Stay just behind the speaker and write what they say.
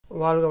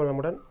வாழ்க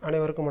வளமுடன்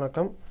அனைவருக்கும்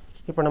வணக்கம்.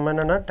 இப்போ நம்ம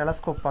என்னென்னா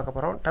டெலஸ்கோப் பார்க்க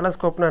போகிறோம்.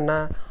 டெலஸ்கோப்னா என்ன?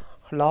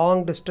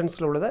 லாங்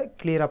டிஸ்டன்ஸில் உள்ளதை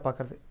கிளியராக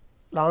பார்க்குறது,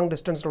 லாங்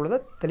டிஸ்டன்ஸில் உள்ளதை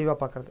தெளிவாக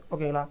பார்க்குறது.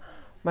 ஓகேங்களா?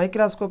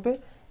 மைக்ராஸ்கோப்பு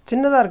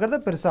சின்னதாக இருக்கிறத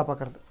பெருசாக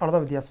பார்க்குறது,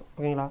 அவ்வளோதான் வித்தியாசம்.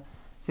 ஓகேங்களா?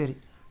 சரி,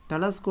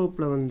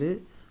 டெலஸ்கோப்பில் வந்து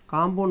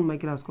காம்பவுண்ட்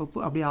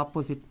மைக்ராஸ்கோப்பு அப்படியே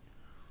ஆப்போசிட்.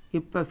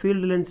 இப்போ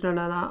ஃபீல்டு லென்ஸ்னால்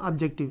என்ன தான்?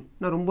 அப்ஜெக்டிவ்.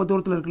 நான் ரொம்ப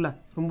தூரத்தில் இருக்குல்ல,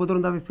 ரொம்ப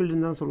தூரம் தான்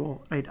ஃபீல்டுன்னு தான்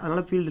சொல்லுவோம், ரைட்?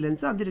 அதனால் field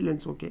lens objective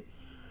lens. Okay,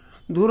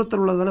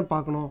 தூரத்தில் உள்ளது தானே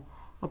பார்க்கணும்.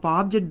 அப்போ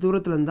ஆப்ஜெக்ட்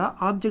தூரத்தில் இருந்தால்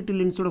ஆப்ஜெக்டிவ்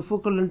லென்ஸோட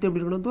ஃபோக்கல் லென்த் எப்படி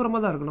இருக்கணும்? தூரமாக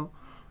தான் இருக்கணும்.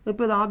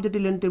 இப்போ இது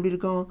ஆப்ஜெக்டிவ் லென்த் எப்படி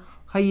இருக்கும்?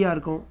 ஹையாக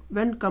இருக்கும்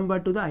when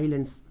compared to the I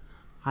lens.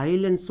 I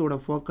லென்ஸோட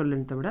focal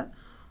லென்த்தை விட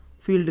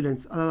ஃபீல்டு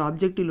லென்ஸ், அதாவது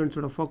ஆப்ஜெக்டிவ்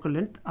லென்ஸோட ஃபோக்கல்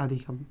லென்த்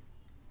அதிகம்.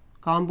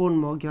 காம்பவுண்ட்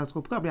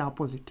மைக்ராஸ்கோப்புக்கு அப்படியே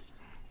ஆப்போசிட்.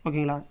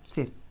 ஓகேங்களா?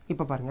 சரி,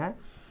 இப்போ பாருங்கள்.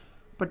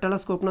 இப்போ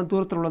டெலஸ்கோப்னால்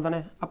தூரத்தில் உள்ள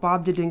தானே, அப்போ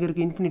ஆப்ஜெக்ட் எங்கே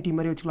இருக்குது? இன்ஃபினிட்டி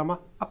மாதிரி வச்சுக்கலாமா?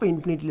 அப்போ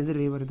இன்ஃபினிட்டிலேருந்து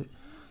ரே வருது.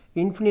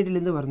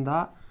 இன்ஃபினிட்டிலேருந்து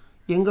வந்தால்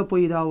எங்கே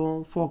போய்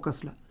இதாகும்?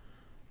 ஃபோக்கஸில்.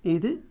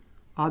 இது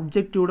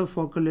ஆப்ஜெக்டிவோட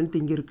ஃபோக்கல் லென்த்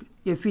இங்கே இருக்குது.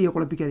 எஃப்இயை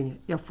குழப்பிக்காதீங்க,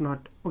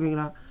 F0.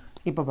 ஓகேங்களா?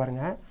 இப்போ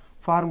பாருங்கள்,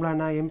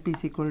 ஃபார்முலானா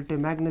MBC equal to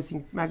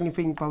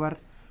magnifying power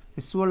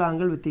visual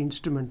angle with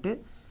instrument,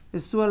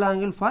 visual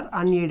angle for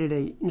unaided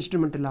I,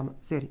 instrument இல்லாமல்.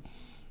 சரி,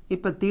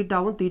 இப்போ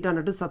தீட்டாவும் தீட்டா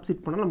நட்டு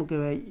சப்ஸ்டிட் பண்ணால் நமக்கு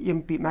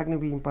எம்பி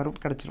மேக்னிஃபையிங்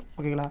பவர் கிடச்சிரும்.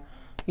 ஓகேங்களா?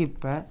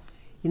 இப்போ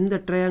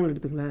இந்த ட்ரையாங்கிள்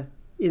எடுத்துங்களேன்,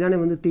 இதானே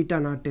வந்து தீட்டா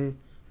நாட்டு.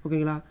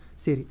 ஓகேங்களா?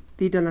 சரி,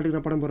 தீட்டா நாட்டுக்கு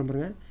நான் படம் போகிறேன்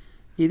பாருங்கள்.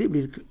 இது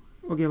இப்படி இருக்குது.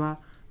 ஓகேவா?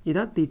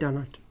 இதான் தீட்டா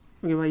நாட்.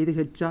 ஓகேவா? இது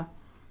ஹெச்சா,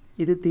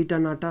 இது தீட்டா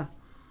நாட்டா.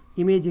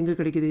 இமேஜ் எங்கே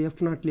கிடைக்கிது?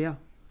 F0 இல்லையா?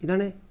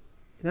 இதானே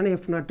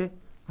F0.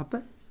 அப்போ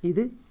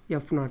இது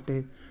F0.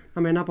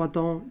 நம்ம என்ன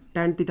பார்த்தோம்?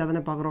 டேன் தீட்டா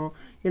தானே பார்க்குறோம்.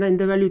 ஏன்னா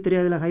இந்த வேல்யூ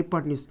தெரியாதுல,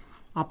 ஹைபாட்னியூஸ்.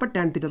 அப்போ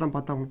டேன் தீட்டா தான்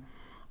பார்த்தாகணும்.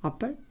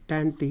 அப்போ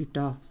tan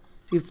theta,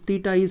 if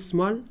theta is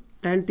small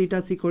tan theta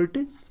is equal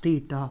to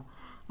theta.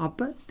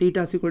 அப்போ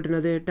தீட்டா இஸ் ஈக்குவல் டு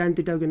என்னது? டேன்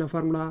தீட்டாவுக்கு என்ன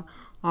ஃபார்முலா?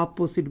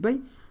 Opposite by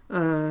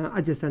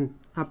adjacent.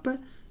 அப்போ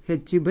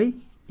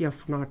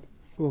H/F0.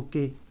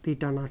 Okay,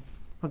 theta not.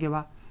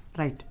 ஓகேவா?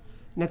 ரைட்.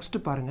 நெக்ஸ்ட்டு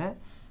பாருங்கள்,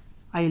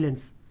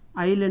 ஐலென்ஸ்.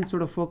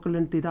 ஐலென்ஸோட ஃபோக்கல்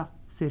லென்த் இதா?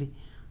 சரி,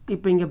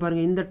 இப்போ இங்கே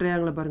பாருங்கள், இந்த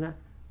ட்ரையாங்கிளை பாருங்கள்,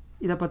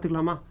 இதை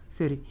பார்த்துக்கலாமா?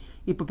 சரி,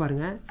 இப்போ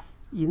பாருங்கள்,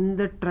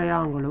 இந்த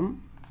ட்ரையாங்கிளும்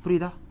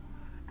புரியுதா?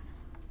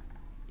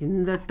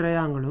 இந்த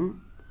ட்ரையாங்கிளும்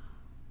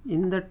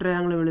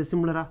இவ்வளோ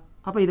சிம்லரா?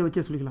 அப்போ இதை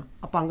வச்சே சொல்லிக்கலாம்.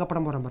 அப்போ அங்கே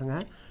படம் போகிறேன்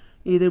பாருங்கள்.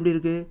 இது எப்படி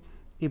இருக்குது?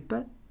 இப்போ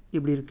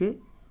இப்படி இருக்குது,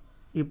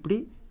 இப்படி,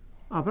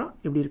 அப்புறம்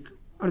இப்படி இருக்குது.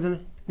 அப்படிதானே?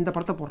 இந்த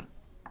படத்தை போடுறேன்.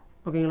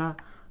 ஓகேங்களா?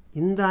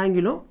 இந்த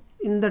ஆங்கிளும்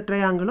இந்த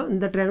ட்ரையாங்கிளும்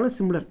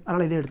சிம்லர்,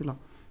 அதனால் இதே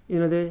எடுத்துக்கலாம். இது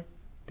என்னது?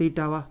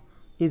 தீட்டாவா?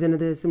 இது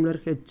என்னது? சிம்லர்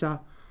ஹெச்சா?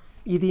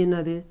 இது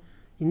என்னது?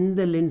 இந்த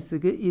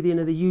லென்ஸுக்கு இது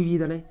என்னது? யூஇ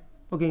தானே?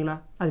 ஓகேங்களா?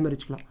 அது மாதிரி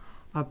வச்சுக்கலாம்.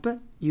 அப்போ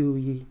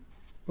யூஇ.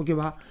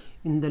 ஓகேவா?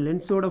 இந்த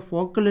லென்ஸோட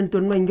ஃபோக்கல் லென்த்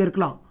ஒன்றுமா இங்கே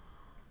இருக்கலாம்,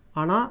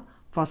 ஆனால்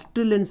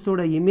ஃபஸ்ட்டு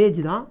லென்ஸோட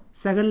இமேஜ் தான்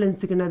செகண்ட்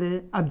லென்ஸுக்கு என்னது?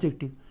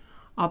 அப்ஜெக்டிவ்.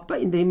 அப்போ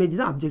இந்த இமேஜ்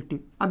தான்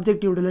அப்ஜெக்டிவ்.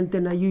 அப்ஜெக்டிவோட லென்த்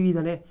என்ன? யூஇ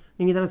தானே?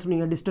 நீங்கள் தானே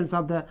சொன்னீங்க டிஸ்டன்ஸ்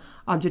ஆஃப் த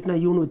ஆப்ஜெக்ட்னா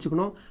யூன்னு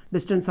வச்சுக்கணும்,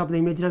 டிஸ்டன்ஸ் ஆஃப் த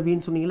இமேஜ்னா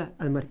வின்னு சொன்னீங்களே,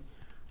 அது மாதிரி.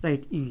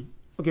 ரைட், யூஇ.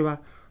 ஓகேவா?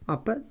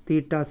 அப்போ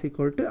தீட்டா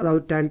ஈக்குவல் டு,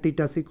 அதாவது tan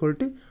theta equal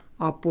to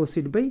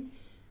opposite by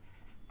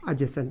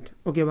adjacent.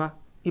 ஓகேவா?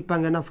 இப்போ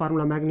அங்கே என்ன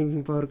ஃபார்முலா?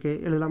 மேக்னிஃபையிங் பவருக்கு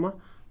எழுதலாமா?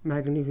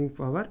 Magnifying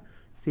power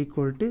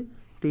equal to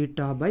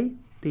theta by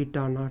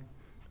theta not.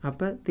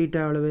 அப்போ தீட்டா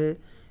எவ்வளவு?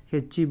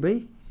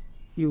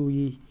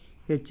 H/UE.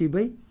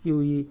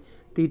 H/UE.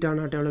 தீட்டா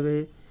நாட் எவ்வளவு?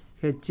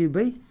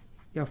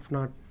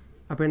 H/F0.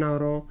 அப்போ என்ன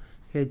வரும்?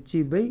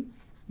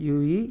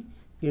 H/UE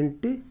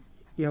இன்ட்டு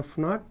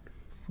F0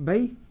 பை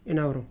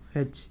என்ன வரும்?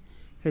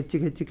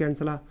 H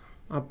கேன்சலா?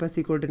 அப்போ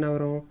சீக்குவல் என்ன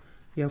வரும்?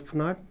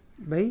 F0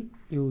 by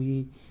UE.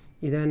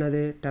 இதான்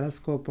என்னது?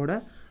 டெலஸ்கோப்போட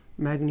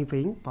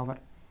மேக்னிஃபையிங்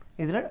பவர்.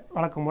 இதில்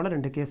வழக்கம் போல்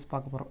 2 கேஸ்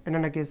பார்க்க போகிறோம்.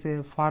 என்னென்ன case?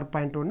 For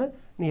point 1,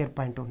 near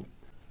point 1.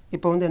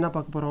 இப்போ வந்து என்ன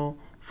பார்க்க போகிறோம்?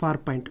 For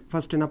point.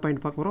 ஃபஸ்ட் என்ன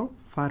பாயிண்ட் பார்க்க போகிறோம்?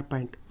 For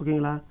point.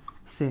 ஓகேங்களா?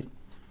 சரி,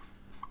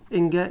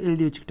 இங்கே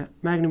எழுதி வச்சுக்கிட்டேன்.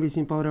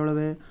 மேக்னிஃபையிங் பவர்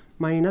எவ்வளவு?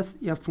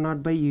 -F0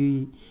 by UE.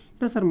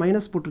 என்ன சார்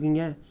மைனஸ்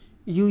போட்டிருக்கீங்க?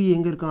 UE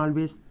எங்கே இருக்கும்?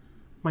 ஆல்வேஸ்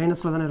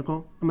மைனஸில் தானே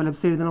இருக்கும். நம்ம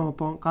லெஃப்ட் சைடு தானே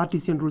வைப்போம்.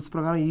 கார்டீசியன் ரூல்ஸ்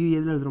பிரகாரம் UE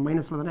எதில் எழுதுறோம்?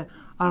 மைனஸில் தானே.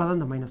 அதனால தான்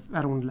இந்த மைனஸ்,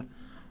 வேறு ஒன்றும் இல்லை.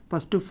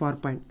 First for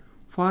point.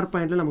 ஃபார்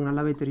பாயிண்ட்டில் நமக்கு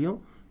நல்லாவே தெரியும்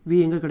V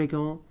எங்கே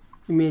கிடைக்கும்?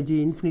 இமேஜ்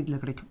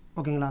இன்ஃபினிட்டியில் கிடைக்கும்.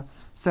 ஓகேங்களா?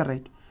 சரி,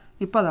 ரைட்.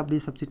 இப்போ அதை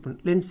அப்படியே சப்ஸ்டிட் பண்ணு.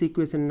 லென்ஸ்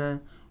ஈக்குவேஷன் என்ன?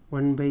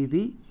 1/V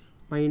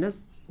மைனஸ்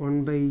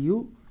 1/U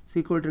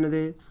சீக்குவல்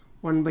என்னது?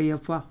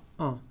 1/F.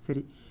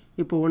 சரி,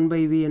 இப்போ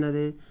 1/V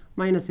என்னது?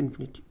 Minus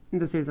infinity.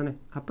 இந்த சைடு தானே.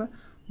 அப்போ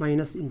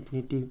மைனஸ்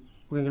இன்ஃபினிட்டி.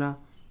 ஓகேங்களா?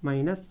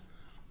 மைனஸ்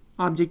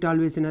ஆப்ஜெக்ட்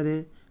ஆல்வேஸ் என்னது?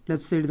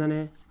 லெஃப்ட் சைடு தானே.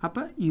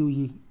 அப்போ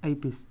UE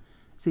eyepiece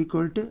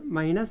sequel to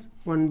minus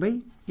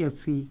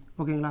 1/FE.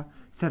 ஓகேங்களா?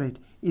 சரி, ரைட்.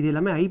 இது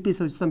எல்லாமே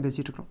ஐபீஸை வச்சு தான்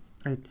பேசிகிட்டு இருக்கிறோம்.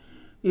 ரைட்.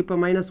 இப்போ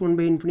minus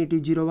 1/infinity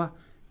 0வா?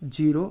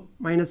 0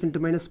 minus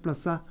into minus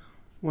ப்ளஸ்ஸா?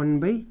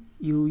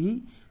 1/UE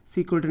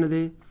sequel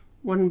என்னது?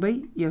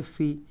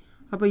 1/FE.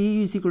 அப்போ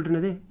UE சீக்குவல்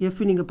என்னது?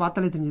 FE நீங்கள்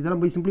பார்த்தாலே தெரிஞ்சு,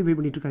 இதெல்லாம் போய் சிம்பிளிஃபை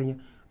பண்ணிட்டு இருக்காங்க.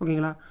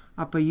 ஓகேங்களா?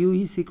 அப்போ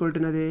UE சீக்குவல்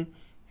என்னது?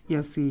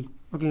 FE.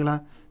 ஓகேங்களா?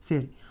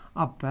 சரி,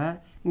 அப்போ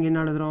இங்கே என்ன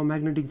எழுதுகிறோம்?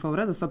 மேக்னெட்டிக்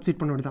பவரை அதை சப்ஸ்டிட்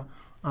பண்ண வேண்டியதான்.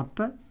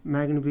 அப்போ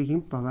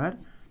மேக்னிஃபையிங் பவர்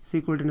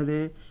சீக்குவல் என்னது?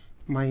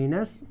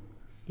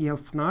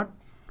 -F0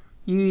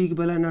 யூஇக்கு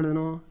பதிலாக என்ன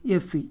எழுதணும்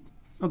எஃப்இ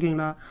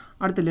ஓகேங்களா.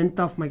 அடுத்து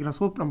லென்த் ஆஃப்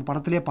மைக்ரோஸ்கோப் நம்ம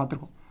படத்துலேயே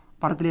பார்த்துருக்கோம்.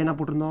 படத்துலேயே என்ன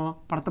போட்டிருந்தோம்,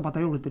 படத்தை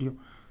பார்த்தாவே உங்களுக்கு தெரியும்.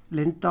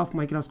 லென்த் ஆஃப்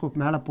மைக்ரோஸ்கோப்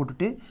மேலே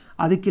போட்டுட்டு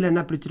அதுக்கு கீழே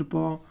என்ன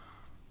பிரிச்சிருப்போம்,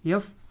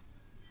 எஃப்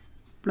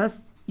ப்ளஸ்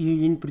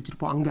யூஇன்னு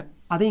பிரிச்சிருப்போம். அங்கே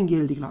அதையும் இங்கே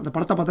எழுதிக்கலாம். அந்த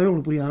படத்தை பார்த்தாவே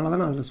உங்களுக்கு புரியும், அதனால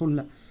தான் நான் அதில்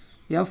சொல்ல.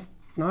 எஃப்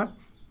நாட்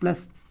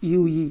ப்ளஸ்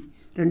யூஇ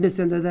ரெண்டும்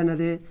சேர்ந்தது தான்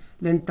என்னது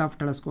லென்த் ஆஃப்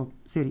டெலஸ்கோப்.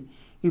 சரி,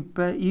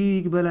 இப்போ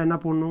யூஇக்கு பதிலாக என்ன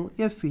போடணும்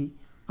எஃப்இ.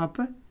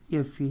 அப்போ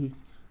எஃப்இ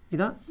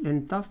இதான்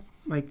லென்த் ஆஃப்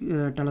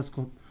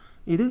டெலஸ்கோப்.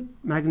 இது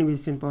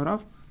magnification power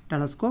of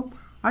telescope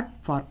at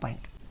for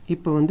point.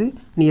 இப்போ வந்து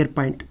நியர்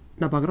பாயிண்ட்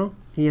என்ன பார்க்குறோம்,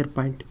 நியர்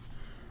பாயிண்ட்.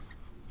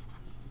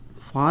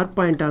 ஃபார்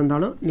பாயிண்ட்டாக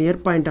இருந்தாலும்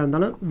நியர் பாயிண்ட்டாக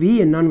இருந்தாலும் வி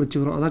என்னான்னு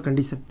வச்சுக்கிறோம், அதான்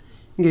கண்டிஷன்.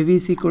 இங்கே வி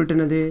சீக்வல்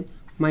என்னது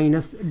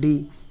மைனஸ் டி,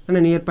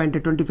 ஆனால் நியர்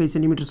பாயிண்ட்டு 25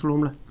 சென்டிமீட்டர்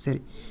சொல்லுவோம்ல.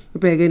 சரி,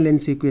 இப்போ again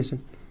lens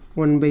equation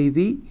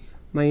 1/v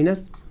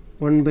minus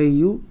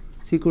 1/u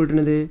sequel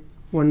என்னது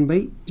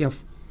 1/f.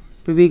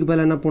 இப்போ விக்கு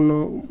பதில் என்ன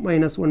பண்ணணும்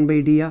மைனஸ்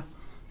 1/dயா.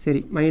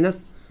 சரி, மைனஸ்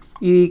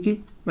யூஇக்கு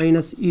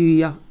மைனஸ்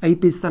யூஇயா,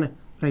 ஐபீஸ் தானே,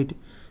 right.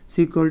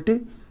 Sequel to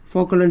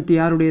focal length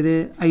யாருடையது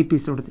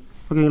ஐபீஸோடது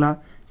ஓகேங்களா.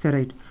 சரி,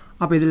 ரைட்.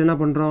 அப்போ இதில் என்ன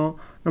பண்ணுறோம்,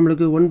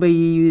 நம்மளுக்கு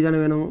 1/EU தானே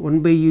வேணும்,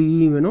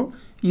 1/UE வேணும்,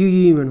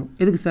 UE வேணும்.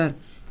 எதுக்கு சார்,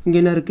 இங்கே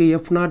என்ன இருக்குது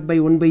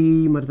f0/1/EE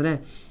மாதிரி தானே,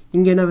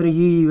 இங்கே என்ன வரும்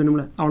UE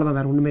வேணும்ல, அவ்வளோதான்,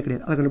 வேறு ஒன்றுமே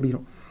கிடையாது, அதை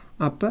கண்டுபிடிக்கிறோம்.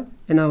 அப்போ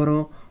என்ன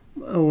வரும்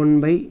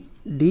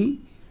 1/d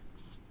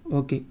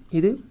ஓகே,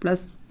 இது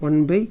ப்ளஸ்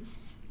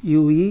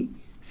 1/UE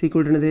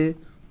சீக்வல் என்னது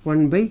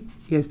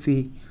 1/FE.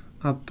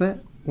 அப்போ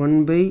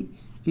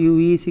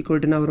 1/UE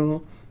சீக்வல் என்ன வரும்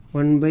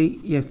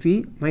 1/FE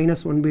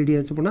மைனஸ் 1/d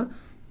ஆன்சர் பண்ணால்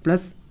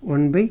ப்ளஸ்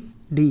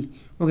 1/d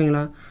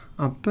ஓகேங்களா.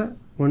 அப்போ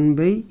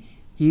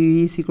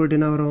 1/UE சீக்வல்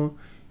என்ன வரும்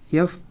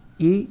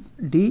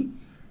FED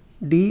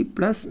D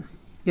ப்ளஸ்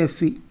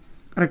FE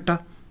கரெக்டாக.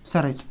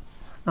 சரி, ரைட்.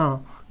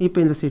 இப்போ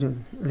இந்த சைடு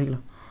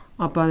எழுதிக்கலாம்.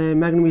 அப்போ அது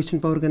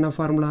மேக்னிஃபிகேஷன் பவருக்கு என்ன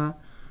formula,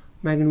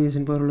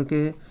 magnification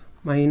பவருக்கு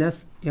minus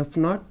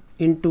f0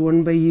 into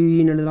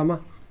 1/Eன்னு எழுதலாமா,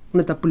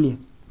 ஒன்றும் தப்பு இல்லையே,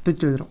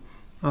 பிரித்து எழுதுகிறோம்.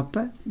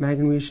 அப்போ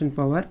magnification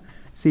power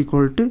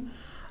sequel to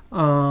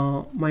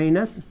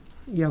minus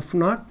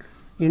f0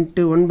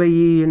 into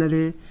 1/E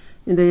என்னது,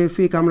 இந்த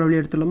FE காமன் வழி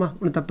எடுத்துடலாமா,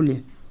 ஒன்றும் தப்பு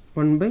இல்லையே,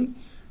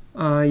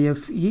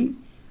 1/FE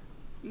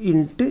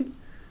into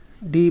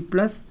D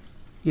plus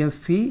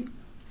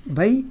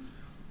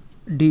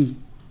FE/D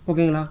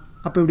ஓகேங்களா.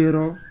 அப்போ இப்படி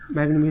வரும்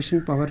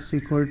magnification power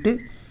sequel to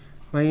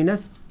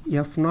minus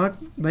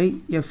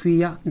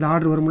f0/FEயா, இந்த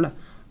ஆர்டர் வரும்ல.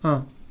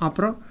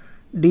 அப்புறம்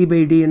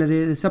D/D என்னது,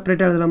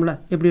 செப்பரேட்டாக எழுதலாம்ல,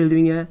 எப்படி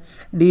எழுதுவீங்க,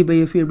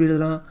 D/FE எப்படி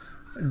எழுதலாம்,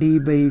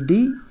 D/D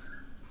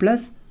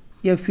ப்ளஸ்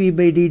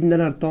FE/Dன்னு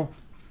தானே அர்த்தம்,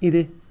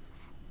 இது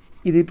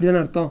இப்படி தானே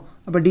அர்த்தம்.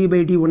 அப்போ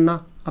D/D ஒன்றா,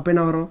 அப்போ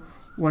என்ன வரும்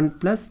 1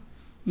 ப்ளஸ்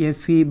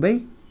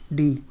FE/D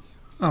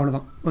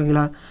அவ்வளோதான்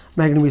ஓகேங்களா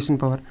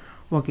மேக்னிஃபிகேஷன் பவர்.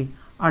 ஓகே,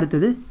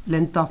 அடுத்தது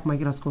length of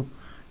microscope.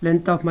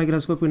 Length of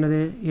microscope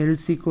என்னது L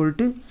sequel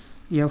to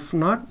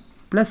f0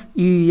 plus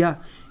EEயா.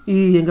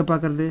 EE எங்கே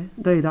பார்க்குறது,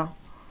 இதான்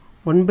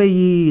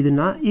 1/E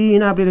இதுன்னா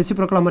EEனா அப்படி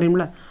ரெசிப்ரோக்கலாக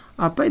மாறியும்ல,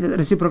 அப்போ இது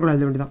ரெசிப்ரோக்கலாக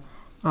எழுத வேண்டியதான்.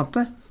 அப்போ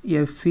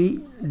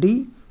FED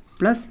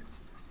plus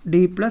D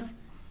plus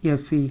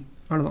FE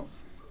அவ்வளோதான்.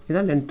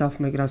 இதுதான் லென்த் ஆஃப்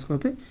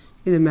மைக்ரோஸ்கோப்பு.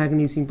 இது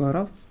மேக்னீசியம் பவர்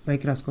ஆஃப்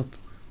மைக்ரோஸ்கோப்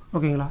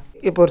ஓகேங்களா.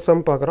 இப்போ ஒரு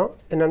சம் பார்க்குறோம்,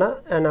 என்னென்னா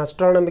an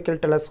astronomical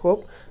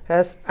telescope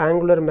has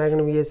angular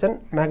magnification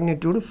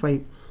magnitude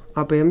 5.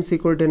 அப்போ m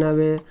equal to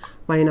என்னவே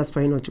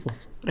 -5 வச்சுக்கோம்,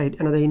 ரைட்.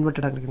 என்னது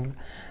இன்வெர்ட்டடாக இருக்குங்களா.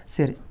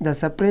 சரி, the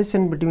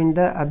separation between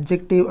the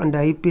objective and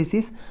eyepiece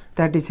is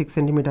 36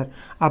 cm.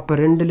 அப்போ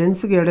ரெண்டு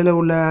லென்ஸுக்கு இடையில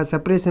உள்ள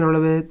செப்பரேஷன்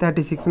அளவு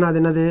 36னா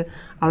அது என்னது,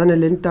 அதான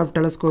லென்த் ஆஃப்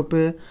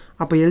டெலஸ்கோப்பு.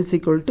 அப்போ L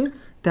equal to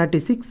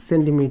 36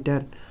 cm,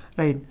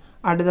 right.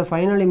 at the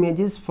final image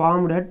is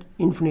formed at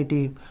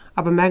infinity.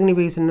 அப்போ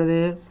மேக்னிஃபிகேஷன் என்னது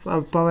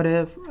பவரு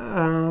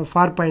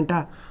ஃபார் பாயிண்ட்டா,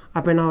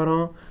 அப்போ என்ன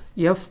வரும்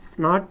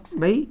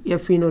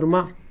f0/FEன்னு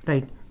வருமா,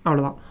 ரைட்.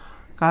 அவ்வளோதான்.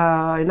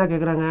 என்ன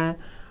கேட்குறாங்க,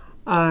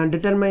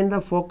 determine the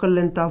focal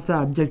length of the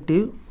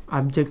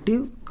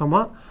objective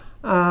comma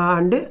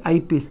and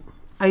eyepiece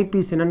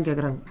என்னன்னு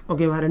கேட்குறாங்க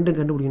ஓகேவா, ரெண்டும்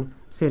கண்டுபிடிக்கணும்.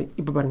 சரி,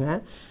 இப்போ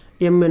பாருங்கள்,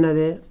 எம்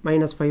என்னது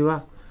 -5வா,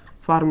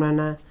 ஃபார்முலா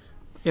என்ன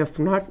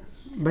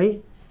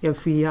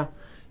f0/FEயா,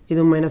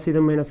 இது மைனஸ் இது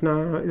மைனஸ்னா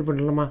இது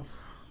பண்ணலாமா.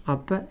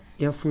 அப்போ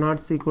f0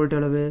 equal to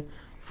அளவு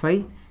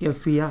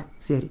 5FEயா.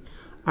 சரி,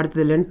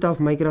 அடுத்தது லென்த்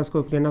ஆஃப்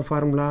மைக்ரோஸ்கோப்புக்கு என்ன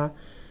ஃபார்முலா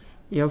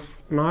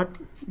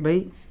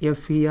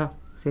f0/FEயா.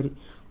 சரி,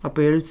 அப்போ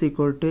L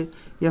equal to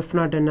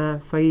f0 என்ன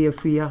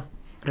 5FEயா,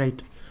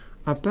 ரைட்.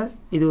 அப்போ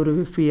இது ஒரு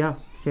FEயா,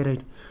 சரி,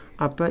 ரைட்.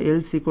 அப்போ L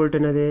equal to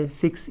என்னது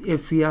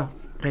 6FEயா,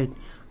 ரைட்.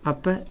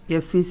 அப்போ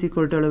FE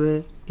equal to அளவு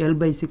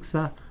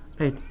L/6ஆ,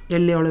 ரைட்.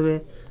 L எவ்வளவு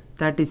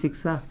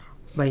 36ஆ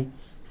பை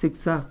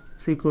 6ஆ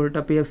equal to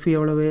அப்போ FE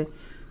எவ்வளவு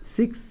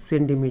 6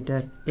 cm.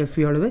 FE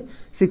எவ்வளவு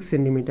 6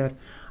 cm.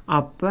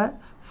 அப்போ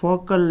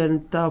ஃபோக்கல்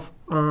லென்த் ஆஃப்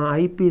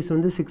ஐபீஸ்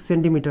வந்து 6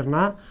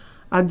 cm-னா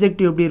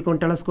அப்ஜெக்டிவ் எப்படி இருக்கும்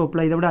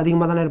டெலஸ்கோப்பில் இதை விட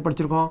அதிகமாக தானே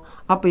படிச்சிருக்கோம்.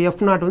 அப்போ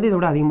f0 வந்து இதை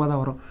விட அதிகமாக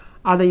தான் வரும்.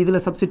 அதை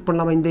இதில் சப்ஸ்டிட்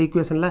பண்ணலாமா இந்த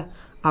ஈக்குவேஷனில்.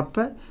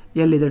 அப்போ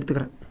L இதை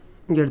எடுத்துக்கிறேன்,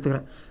 இங்கே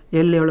எடுத்துக்கிறேன்.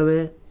 L எவ்வளவு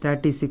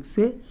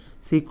 36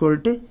 equal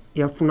to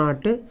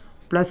f0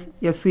 plus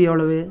FE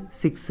எவ்வளவு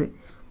 6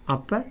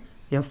 அப்போ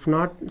F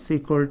naught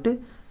equal to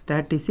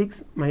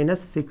 36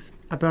 minus 6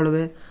 அப்போ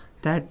எவ்வளவு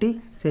 30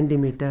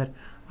 சென்டிமீட்டர்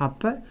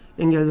அப்போ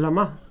இங்கே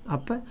எழுதலாமா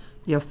அப்போ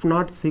எஃப்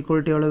நாட்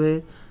ஈக்குவல் டு எவ்வளவு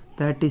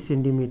 30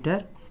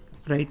 சென்டிமீட்டர்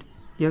ரைட்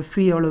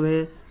எஃப்இ எவ்வளவு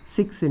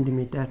 6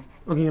 சென்டிமீட்டர்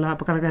ஓகேங்களா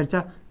அப்போ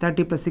கணக்காயிருச்சா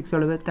 30 + 6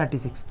 எவ்வளவு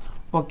 36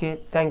 okay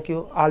thank you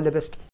all the best